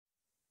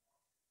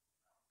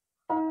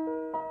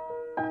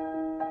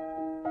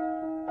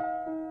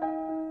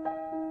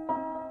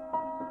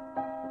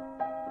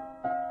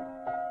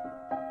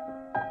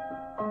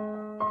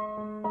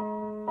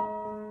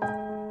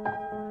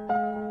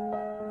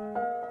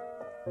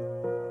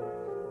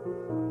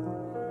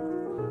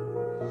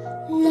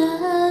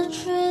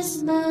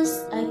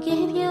Christmas, I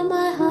gave you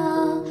my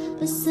heart,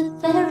 but the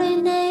very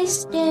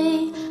next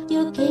day,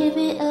 you gave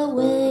it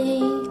away.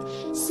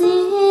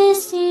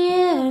 This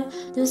year,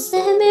 to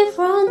save me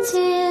from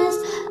tears,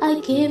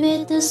 I give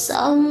it to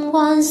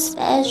someone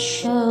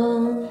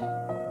special.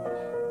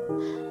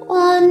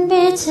 One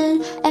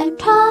bitten and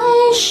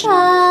twice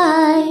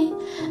shy,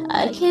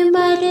 I keep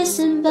my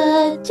distance,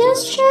 but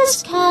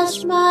just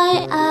catch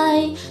my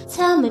eye.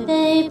 Tell me,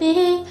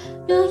 baby,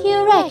 do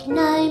you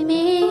recognize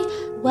me?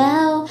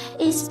 Well,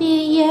 it's been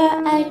a year,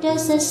 I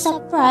doesn't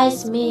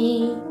surprise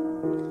me.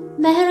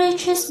 Merry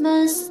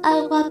Christmas,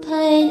 I was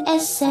playing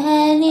and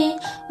singing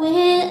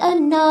with a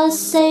note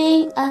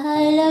saying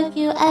I love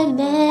you, I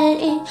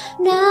meant it.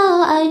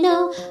 Now I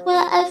know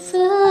where I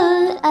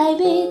feel I've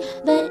been,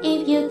 but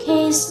if you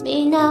kiss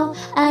me now,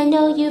 I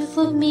know you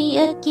fooled me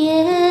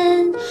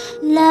again.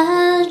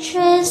 Last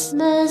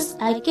Christmas,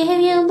 I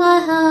gave you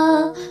my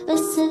heart, but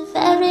the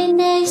very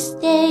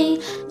next day,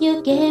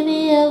 you gave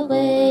it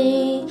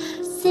away.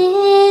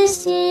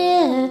 This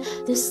year,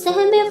 to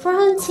save me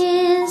from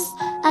tears,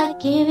 I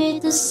give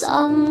it to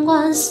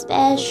someone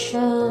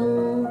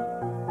special.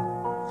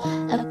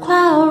 A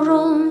crowded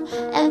room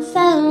and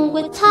filled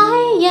with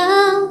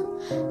tired.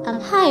 I'm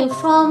hiding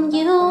from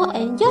you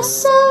and you're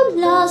so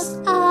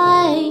lost.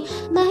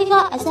 My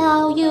God, I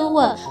thought you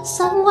were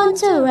someone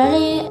to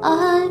rely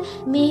on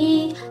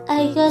me.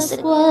 I guess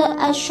it was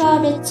I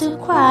started to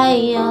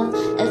cry on.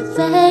 A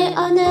veil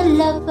on a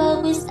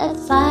lover with a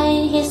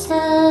fine his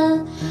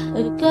hair.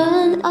 A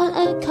gun on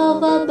a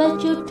cover,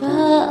 but you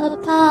tore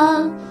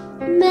apart.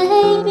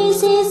 Maybe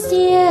this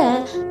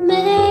year,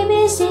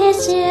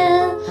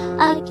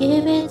 I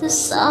give it to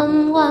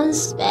someone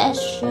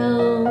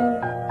special.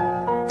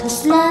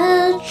 'Cause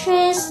last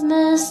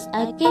Christmas,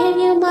 I gave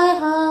you my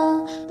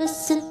heart, but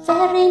the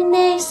very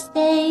next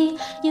day,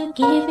 you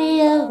gave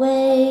it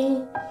away.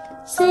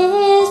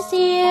 This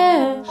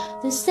year,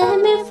 to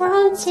save me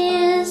from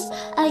tears,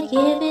 I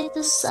give it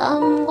to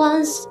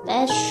someone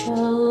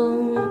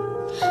special.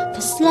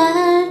 'Cause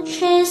last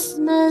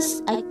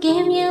Christmas, I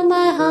gave you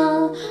my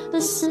heart,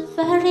 but the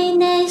very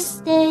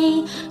next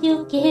day,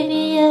 you gave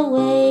it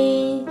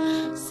away.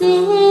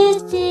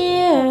 This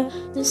year,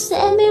 to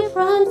save me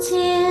from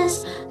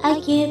tears, I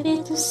give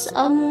it to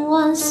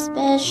someone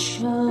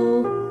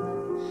special.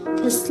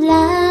 'Cause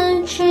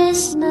last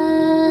Christmas,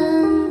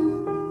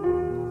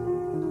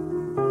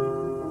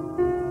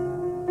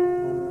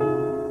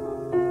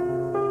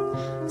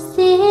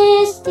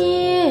 this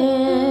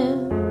year,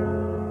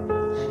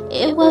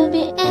 it won't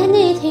be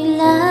anything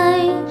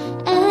like,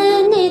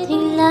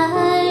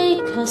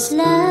 'cause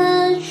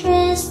last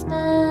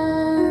Christmas,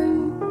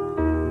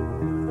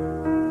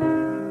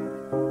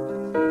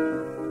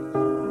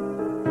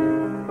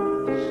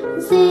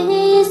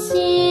 this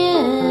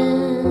year,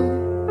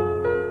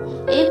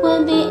 it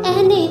won't be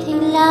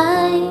anything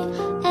like,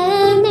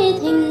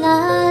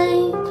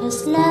 'cause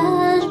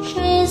last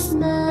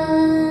Christmas,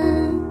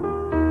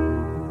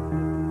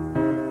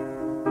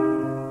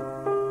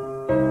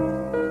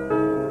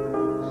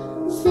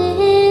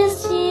 this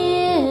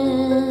year,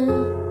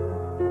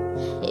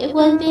 it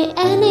won't be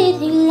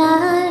anything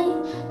like,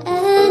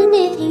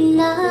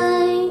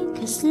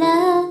 'cause last